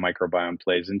how their microbiome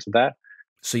plays into that.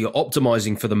 So you're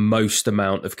optimizing for the most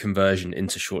amount of conversion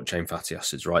into short chain fatty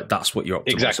acids, right? That's what you're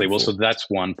optimizing Exactly. Well, for. so that's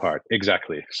one part.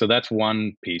 Exactly. So that's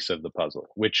one piece of the puzzle,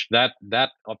 which that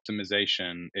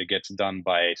optimization, it gets done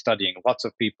by studying lots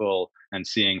of people and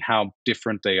seeing how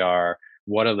different they are,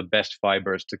 what are the best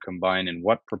fibers to combine in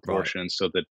what proportions, so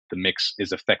that the mix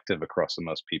is effective across the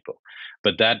most people.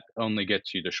 But that only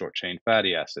gets you to short chain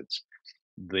fatty acids.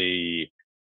 The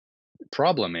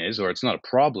problem is, or it's not a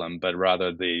problem, but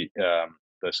rather the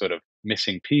sort of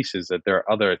missing piece is that there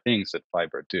are other things that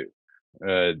fiber do.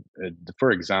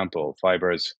 For example,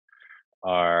 fibers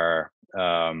are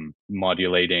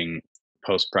modulating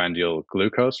postprandial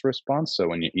glucose response. So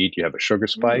when you eat, you have a sugar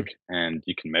spike, and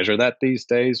you can measure that these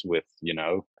days with,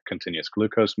 a continuous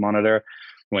glucose monitor.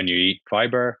 When you eat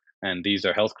fiber, and these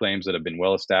are health claims that have been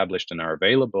well established and are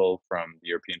available from the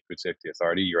European Food Safety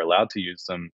Authority, you're allowed to use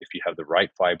them if you have the right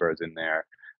fibers in there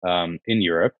in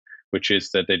Europe, which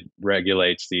is that it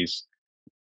regulates these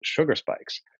sugar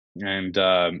spikes. And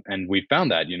we found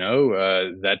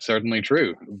that, that's certainly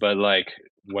true. But like,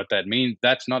 what that means,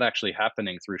 that's not actually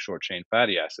happening through short chain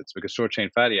fatty acids, because short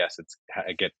chain fatty acids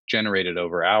get generated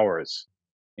over hours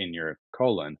in your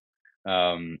colon,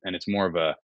 and it's more of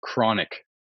a chronic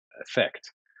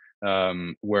effect.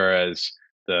 Whereas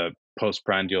the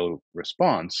postprandial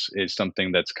response is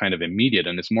something that's kind of immediate,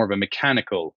 and it's more of a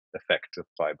mechanical effect of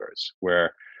fibers,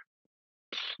 where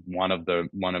one of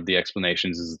the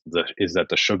explanations is that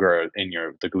the sugar in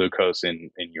the glucose in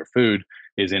your food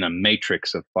is in a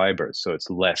matrix of fibers, so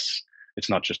it's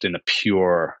not just in a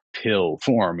pure pill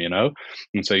form,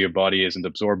 and so your body isn't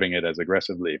absorbing it as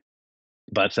aggressively.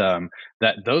 But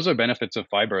that those are benefits of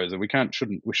fibers that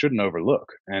we shouldn't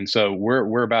overlook. And so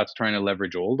we're about trying to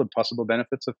leverage all the possible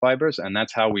benefits of fibers, and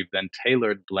that's how we've then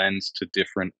tailored blends to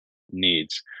different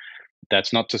needs.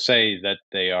 That's not to say that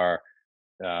they are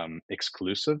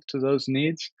exclusive to those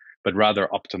needs, but rather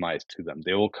optimized to them.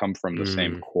 They all come from the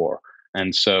same Mm. core.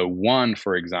 And so one,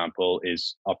 for example,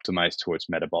 is optimized towards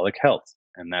metabolic health.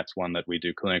 And that's one that we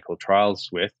do clinical trials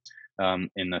with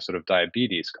in a sort of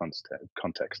diabetes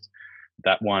context.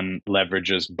 That one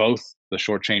leverages both the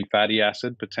short chain fatty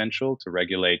acid potential to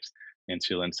regulate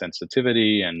insulin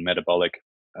sensitivity and metabolic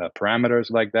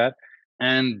parameters like that,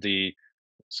 and the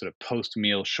sort of post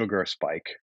meal sugar spike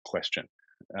question.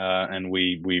 And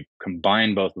we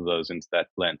combine both of those into that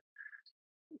blend.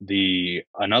 The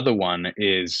another one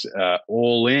is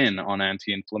all in on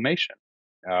anti-inflammation,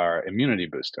 our immunity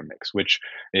booster mix, which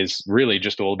is really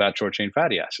just all about short chain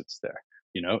fatty acids there,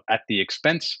 at the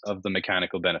expense of the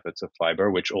mechanical benefits of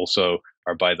fiber, which also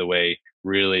are, by the way,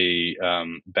 really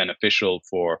beneficial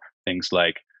for things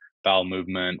like bowel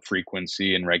movement,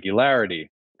 frequency, and regularity.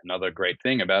 Another great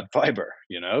thing about fiber,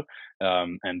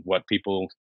 and what people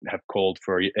have called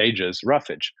for ages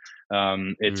roughage.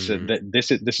 It's Mm.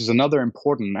 this is another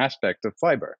important aspect of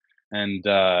fiber. And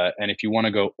if you want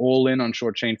to go all in on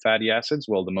short chain fatty acids,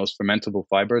 well, the most fermentable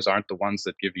fibers aren't the ones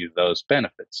that give you those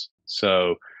benefits.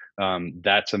 So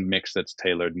that's a mix that's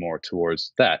tailored more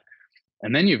towards that.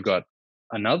 And then you've got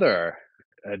another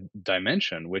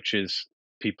dimension, which is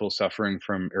people suffering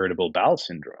from irritable bowel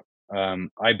syndrome.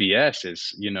 IBS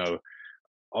is,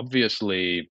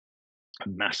 obviously a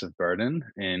massive burden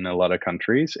in a lot of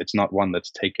countries. It's not one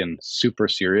that's taken super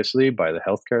seriously by the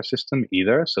healthcare system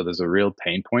either. So there's a real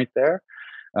pain point there.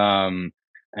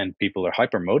 And people are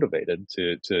hyper motivated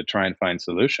to try and find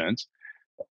solutions.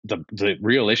 The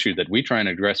real issue that we try and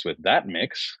address with that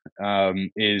mix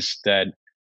is that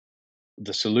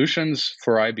the solutions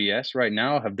for IBS right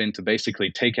now have been to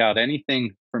basically take out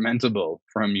anything fermentable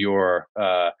from your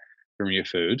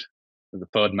food, the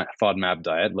FODMAP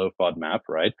diet, low FODMAP,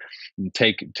 right? And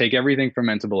take everything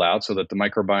fermentable out so that the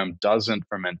microbiome doesn't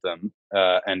ferment them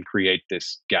and create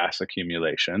this gas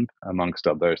accumulation, amongst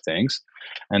other things,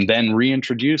 and then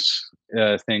reintroduce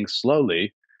things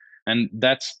slowly. And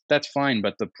that's fine,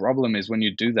 but the problem is when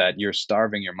you do that, you're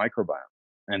starving your microbiome,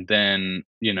 and then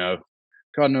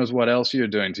God knows what else you're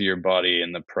doing to your body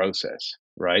in the process,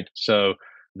 right? So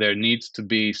there needs to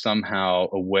be somehow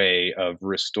a way of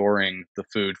restoring the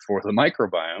food for the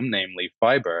microbiome, namely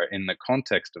fiber, in the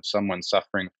context of someone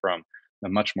suffering from a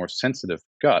much more sensitive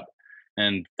gut.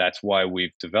 And that's why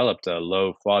we've developed a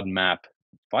low FODMAP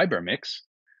fiber mix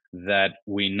that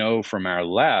we know from our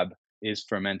lab is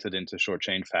fermented into short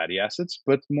chain fatty acids,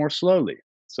 but more slowly,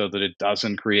 so that it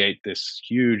doesn't create this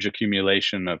huge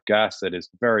accumulation of gas that is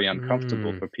very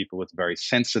uncomfortable Mm. for people with very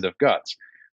sensitive guts,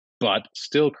 but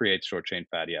still creates short chain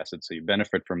fatty acids. So you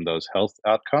benefit from those health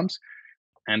outcomes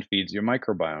and feeds your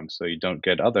microbiome, so you don't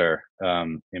get other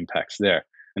impacts there.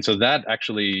 And so that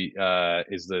actually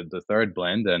is the third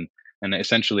blend. And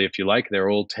essentially, if you like,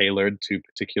 they're all tailored to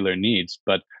particular needs.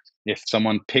 But if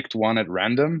someone picked one at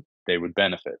random, they would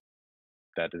benefit.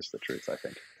 That is the truth, I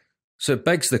think. So it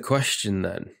begs the question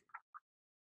then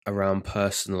around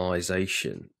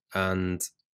personalization, and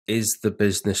is the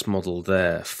business model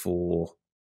there for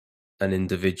an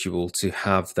individual to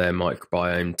have their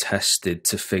microbiome tested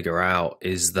to figure out,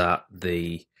 is that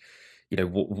the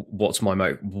what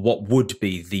would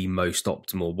be the most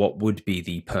optimal, what would be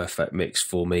the perfect mix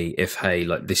for me, if hey,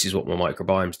 like, this is what my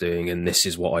microbiome's doing and this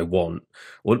is what I want.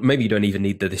 Or maybe you don't even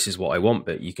need the this is what I want,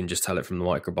 but you can just tell it from the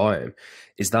microbiome.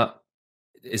 Is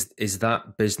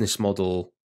that business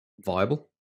model viable?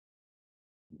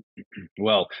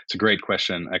 Well, it's a great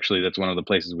question. Actually, that's one of the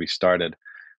places we started.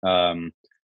 Um,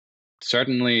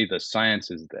 Certainly, the science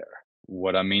is there.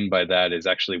 What I mean by that is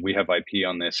actually we have IP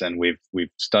on this, and we've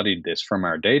studied this from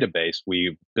our database.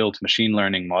 We built machine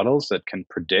learning models that can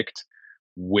predict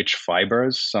which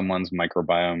fibers someone's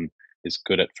microbiome is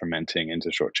good at fermenting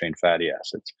into short chain fatty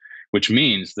acids, which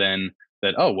means then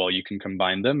that, oh, well, you can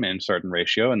combine them in a certain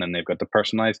ratio, and then they've got the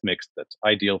personalized mix that's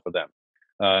ideal for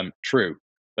them. True.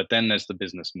 But then there's the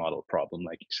business model problem,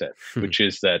 like you said, which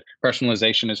is that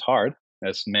personalization is hard,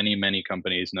 as many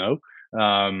companies know.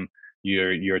 Um,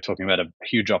 you're talking about a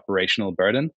huge operational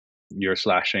burden. You're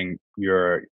slashing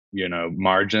your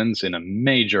margins in a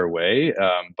major way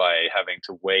by having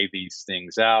to weigh these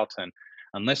things out. And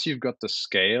unless you've got the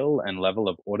scale and level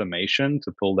of automation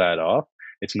to pull that off,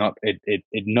 it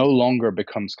no longer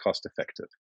becomes cost effective,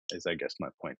 is I guess my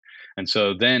point. And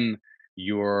so then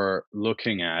you're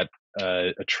looking at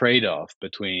a trade-off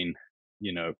between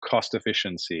cost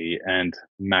efficiency and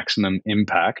maximum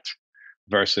impact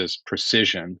versus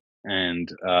precision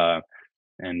and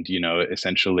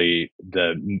essentially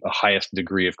the highest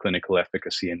degree of clinical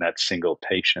efficacy in that single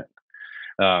patient.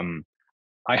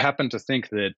 I happen to think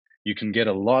that you can get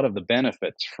a lot of the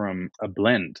benefits from a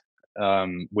blend,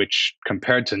 which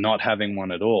compared to not having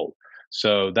one at all.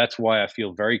 So that's why I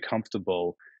feel very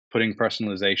comfortable putting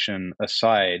personalization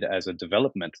aside as a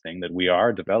development thing that we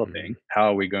are developing.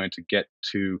 How are we going to get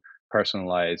to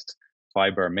personalized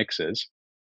fiber mixes?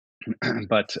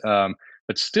 But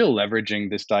still leveraging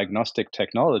this diagnostic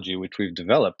technology, which we've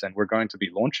developed and we're going to be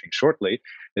launching shortly,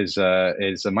 is a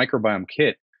microbiome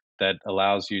kit that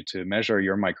allows you to measure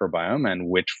your microbiome and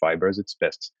which fibers it's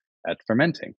best at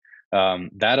fermenting.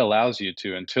 That allows you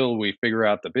to, until we figure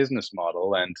out the business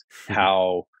model and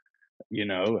how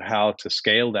to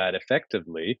scale that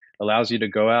effectively, allows you to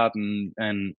go out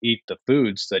and eat the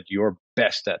foods that you're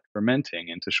best at fermenting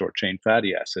into short chain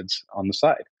fatty acids on the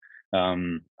side.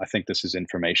 I think this is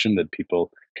information that people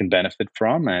can benefit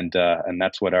from, and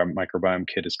that's what our microbiome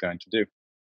kit is going to do.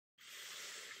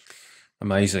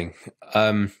 Amazing.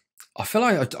 I feel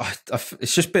like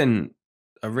it's just been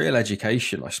a real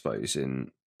education, I suppose,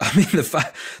 in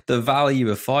the value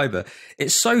of fiber.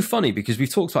 It's so funny because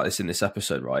we've talked about this in this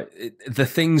episode, right? The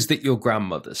things that your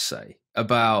grandmothers say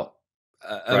about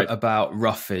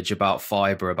roughage, about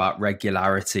fiber, about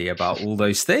regularity, about all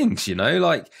those things,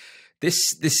 like.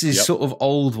 This is sort of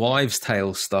old wives'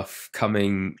 tale stuff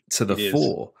coming to the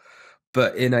fore,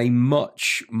 but in a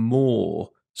much more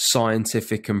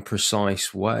scientific and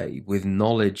precise way, with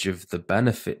knowledge of the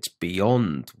benefits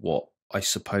beyond what I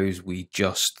suppose we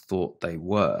just thought they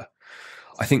were.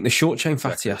 I think the short chain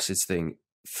fatty acids thing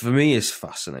for me is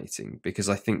fascinating because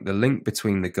I think the link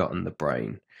between the gut and the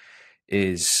brain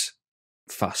is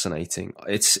fascinating.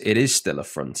 It is still a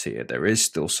frontier. There is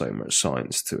still so much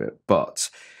science to it, but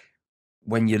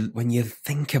when you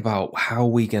think about how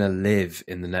we're going to live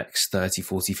in the next 30,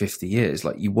 40, 50 years,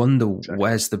 like you wonder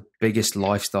where's the biggest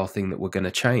lifestyle thing that we're going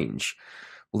to change?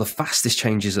 Well, the fastest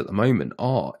changes at the moment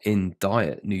are in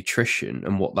diet, nutrition,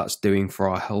 and what that's doing for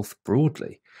our health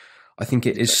broadly. I think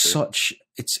it is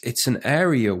it's an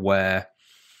area where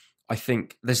I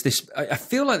think I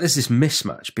feel like there's this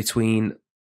mismatch between,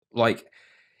 like,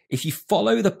 if you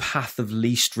follow the path of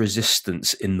least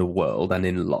resistance in the world and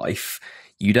in life,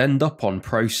 you'd end up on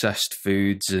processed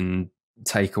foods and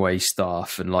takeaway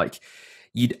stuff. And like,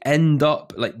 you'd end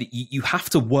up like, you have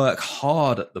to work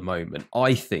hard at the moment,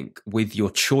 I think, with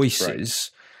your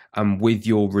choices and with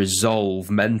your resolve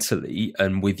mentally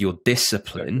and with your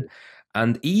discipline.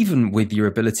 And even with your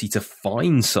ability to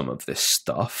find some of this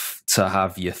stuff, to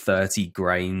have your 30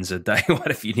 grains a day,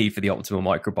 whatever you need for the optimal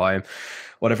microbiome,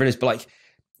 whatever it is. But like,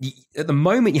 at the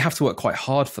moment, you have to work quite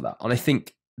hard for that. And I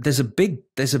think there's a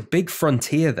big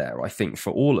frontier there, I think,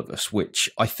 for all of us, which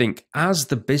I think as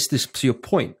the business, to your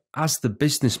point, as the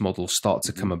business models start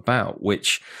to come about,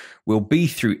 which will be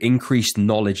through increased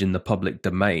knowledge in the public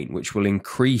domain, which will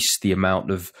increase the amount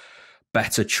of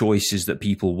better choices that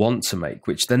people want to make,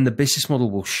 which then the business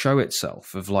model will show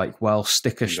itself of like, well,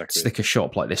 stick a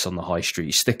shop like this on the high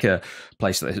street, stick a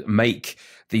place like this, make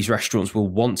these restaurants will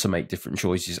want to make different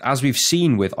choices, as we've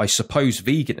seen with, I suppose,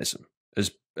 veganism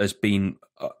has been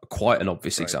quite an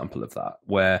obvious example of that,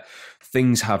 where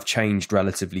things have changed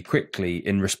relatively quickly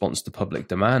in response to public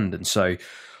demand. And so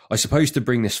I suppose to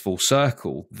bring this full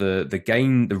circle, the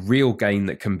real gain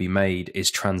that can be made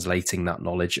is translating that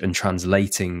knowledge and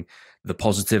translating the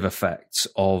positive effects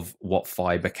of what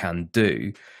fiber can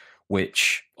do,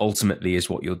 which ultimately is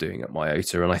what you're doing at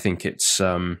myota. And I think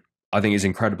it's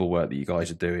incredible work that you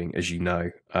guys are doing, as you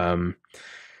know,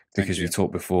 because we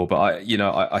talked before. But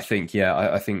I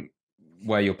think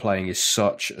where you're playing is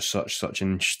such an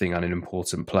interesting and an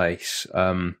important place.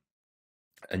 And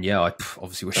yeah, I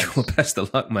obviously wish you all the best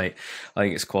of luck, mate. I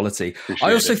think it's quality.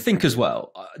 I also think as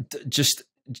well, just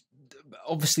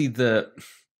obviously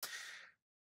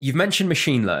you've mentioned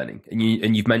machine learning,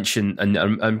 and you've mentioned, and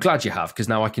I'm glad you have, because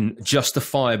now I can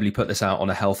justifiably put this out on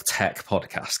a health tech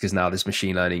podcast, because now there's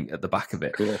machine learning at the back of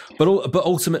it. Cool. But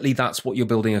ultimately, that's what you're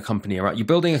building a company around. You're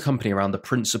building a company around the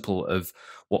principle of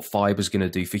what fiber is going to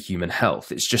do for human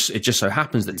health. It just so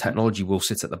happens that technology will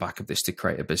sit at the back of this to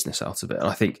create a business out of it. And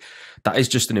I think that is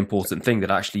just an important thing, that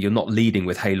actually you're not leading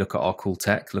with, hey, look at our cool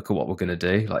tech, look at what we're going to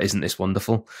do. Like, isn't this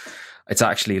wonderful? It's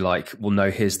actually like, well, no,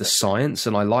 here's the science.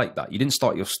 And I like that. You didn't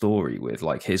start your story with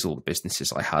like, here's all the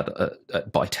businesses I had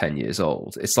by 10 years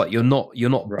old. It's like, you're not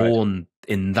Right. born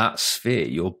in that sphere.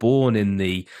 You're born in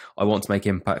the, I want to make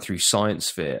impact through science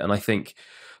sphere. And I think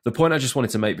the point I just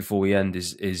wanted to make before we end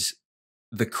is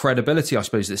the credibility, I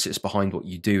suppose, that sits behind what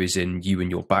you do is in you and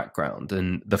your background,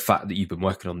 and the fact that you've been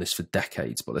working on this for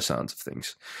decades by the sounds of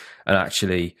things. And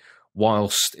actually,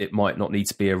 whilst it might not need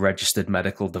to be a registered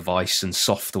medical device and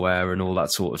software and all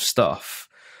that sort of stuff,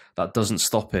 that doesn't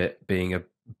stop it being a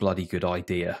bloody good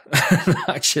idea.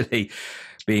 Actually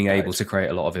being able to create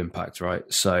a lot of impact, right?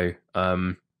 So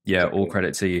yeah, all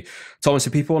credit to you. Thomas,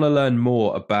 if people want to learn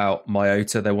more about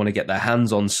myota, they want to get their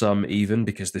hands on some even,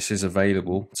 because this is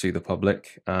available to the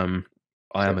public. I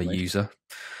am a user.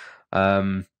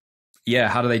 Yeah,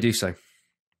 how do they do so?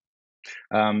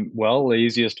 Well, the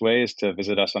easiest way is to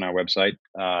visit us on our website,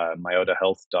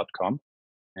 myotahealth.com.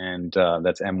 And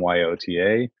that's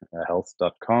MYOTA,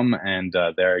 health.com. And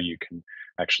there you can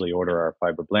actually order our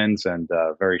fiber blends and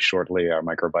very shortly our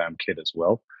microbiome kit as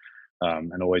well.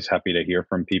 And always happy to hear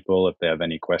from people if they have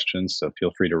any questions. So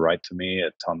feel free to write to me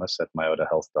at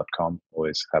thomas@myotahealth.com.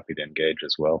 Always happy to engage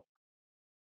as well.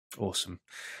 Awesome.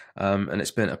 And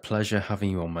it's been a pleasure having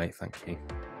you on, mate. Thank you.